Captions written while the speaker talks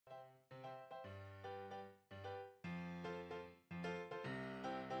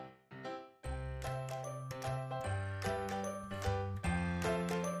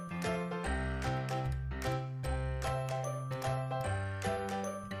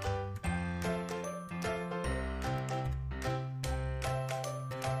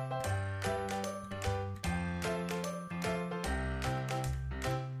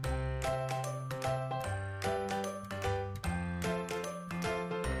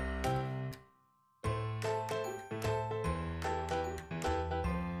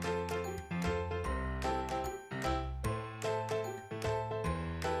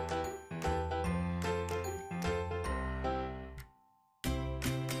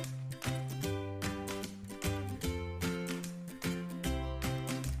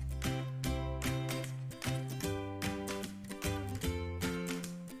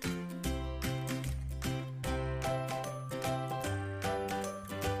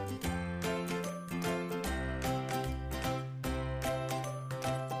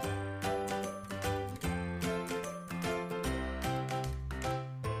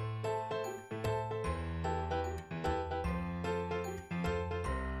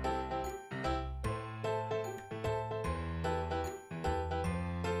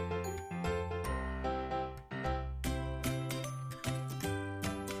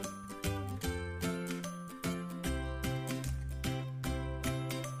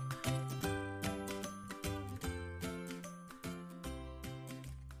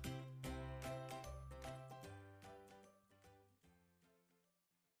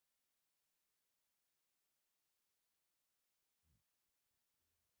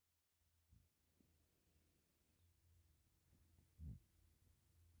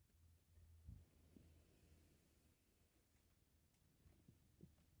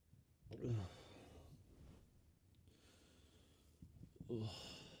But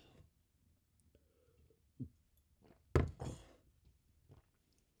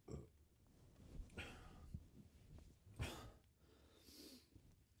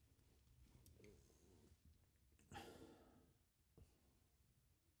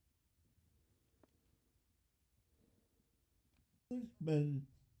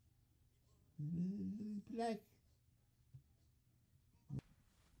black.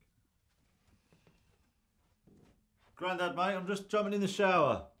 Grandad, mate, I'm just jumping in the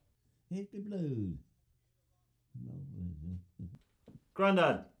shower. Hit the blues.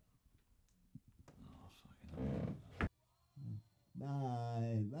 Grandad.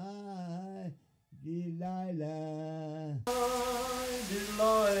 Bye, bye, Delilah. Bye,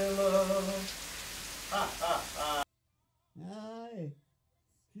 Delilah. Ha ha ha. I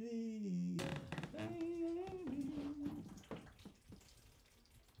see.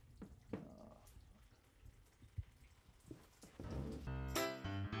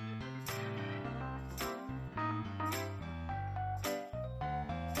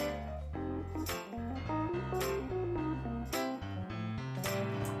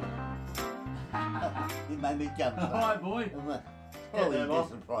 He made me jump. All right, boy. Oh, there, he boss.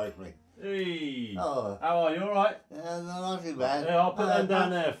 did surprise me. Hey. Oh. How are you? All right? Not too bad. Yeah, I'll put them down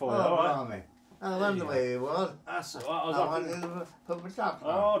there for you. All right. Blimey. I wonder where he was. That's all right. I was I up wanted in... to put my socks Oh,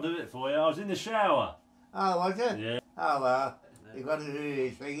 on. I'll do it for you. I was in the shower. Oh, was it? Yeah. Oh, well, you got to do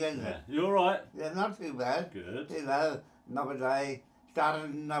this thing, isn't Yeah. it? You all right? Yeah, not too bad. Good. You know, another day,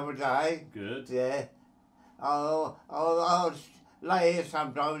 started another day. Good. Yeah. I'll lay here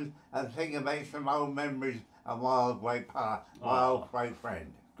sometimes and think about some old memories of my old great my old great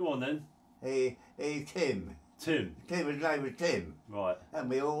friend. Go on then. He's Tim. Tim. His name was Tim. Right. And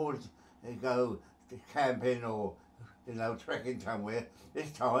we always go camping or, you know, trekking somewhere.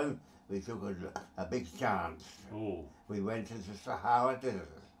 This time we took a big chance. Oh. We went to the Sahara Desert.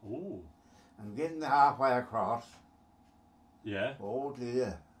 Oh. And getting halfway across, Yeah. oh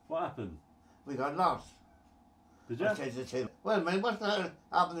dear, What happened? we got lost. Did you? I said to Tim, wait a minute, what's that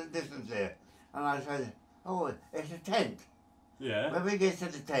up in the distance there? And I said, oh, it's a tent. Yeah. When we get to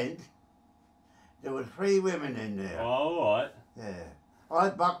the tent, there were 3 women in there. Oh, all right. Yeah. I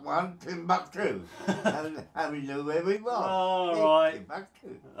bucked one, Tim bucked 2. and we knew where we were. Oh, right. Tim bucked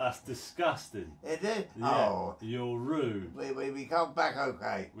 2. That's disgusting. Is it? Yeah. Oh. You're rude. We got back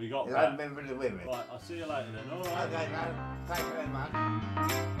okay. We got I back. remember the women. Right, I'll see you later then. All right. Okay, man. Thank you very much.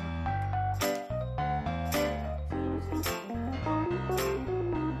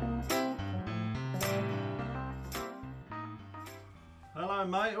 Hello,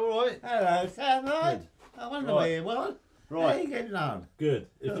 mate. All right. Hello, Sam. Right. Good. I wonder Right. where you was. How Right. you getting on? Good.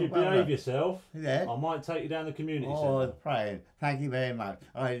 If Oh, you well behave done. yourself, Yeah. I might take you down the community Oh, centre. praying. Thank you very much.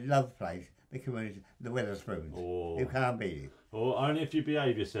 I love the place because it's the Weatherspoons. Oh. You can't beat it. Or only if you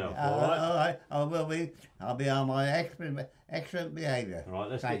behave yourself. All right. All right. I will be. I'll be on my excellent behaviour. All right.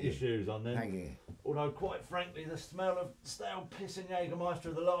 Let's Thank get your you. shoes on then. Thank you. Although, quite frankly, the smell of stale piss and Jägermeister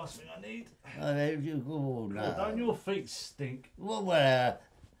are the last thing I need. Oh, there's you. Oh, no. Oh, don't your feet stink? Well,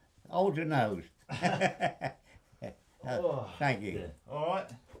 hold your nose. Oh, Thank you. yeah. All right.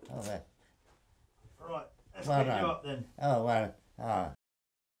 Okay. Right. Let's Well get you done. up then. Oh, well. Oh.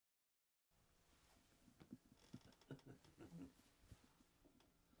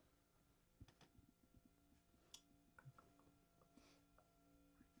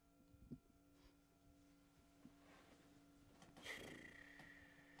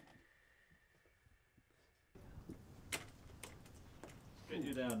 Get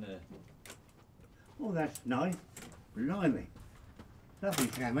you down there. Oh, that's nice. Blimey. Lovely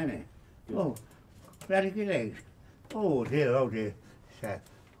Sam, isn't it? Good. Oh, bloody good eggs. Oh dear, oh dear. Sam.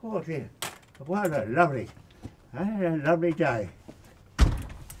 Oh dear. What a lovely, lovely day.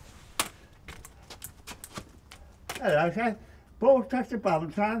 Hello, Sam. Balls touch the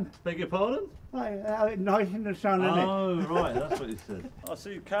bum, son. Beg your pardon? Nice in the sun, isn't it? Oh, right, that's what you said. I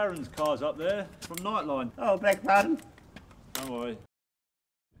see Karen's car's up there from Nightline. Oh, beg pardon. Don't worry.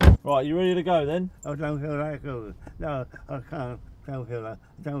 Right, you ready to go then? I don't feel that good. No, I can't. Don't feel that.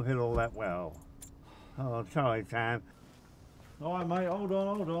 Don't feel all that well. Oh, sorry, Sam. All right, mate, hold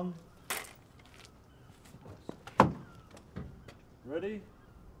on, hold on. Ready?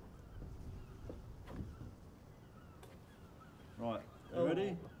 Right, you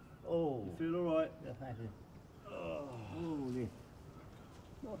ready? Oh. You feel all right? Yeah, thank you. Oh, Oh, yeah.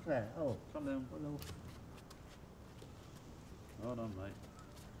 What's that? Oh. come down. Hello. Well done, mate.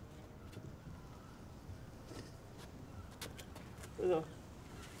 Hello.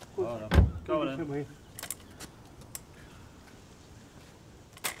 Well done. Go on then. Come here.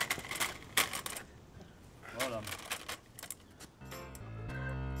 Well done.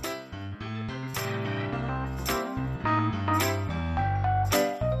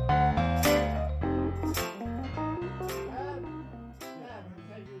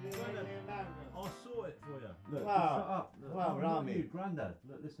 Grandad,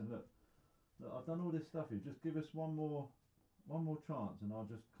 look, listen, look. Look, I've done all this stuff here. Just give us one more chance, and I'll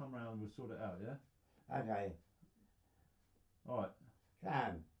just come round and we'll sort it out, yeah? Okay. All right.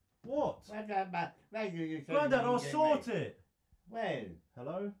 Sam. What? Where's that back? Where's you Grandad, I'll sort it. When?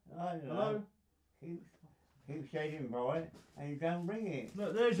 Hello? I don't know. Hello? Keep saying for it, and you don't bring it.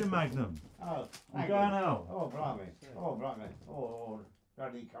 Look, there's your Magnum. Oh, I'm going out. Oh, blimey. Oh, blimey. Oh,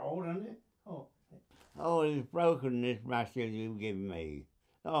 bloody cold, isn't it? Oh, it's broken, this master you've given me.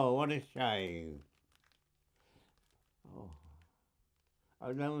 Oh, what a shame. Oh,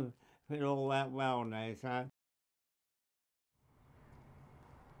 I don't feel all that well now, son.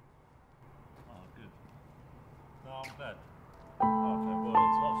 Oh, good. No, I'm glad. Okay, well,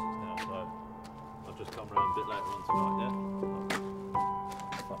 it's offices now, so I'll just come round a bit later on tonight, yeah?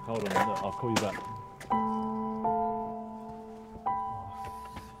 Fuck, hold on, look, I'll call you back.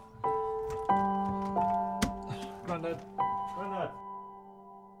 Grandad. Grandad.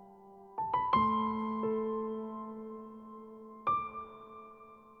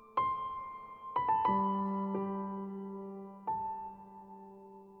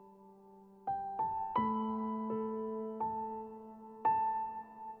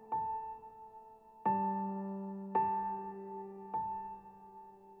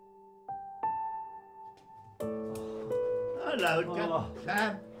 Hello,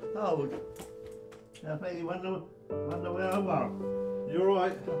 Sam. Oh, I think you wonder where I was. You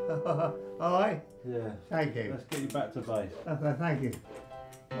alright? All right? Yeah. Thank you. Let's get you back to base. Thank you.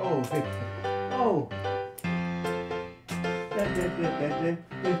 Oh, oh.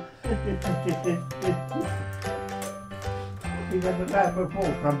 You never that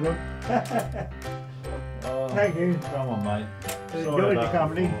before, Crumbler. Oh, Thank you. come on, mate. Enjoyed the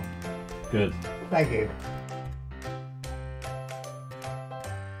company. Good. Thank you.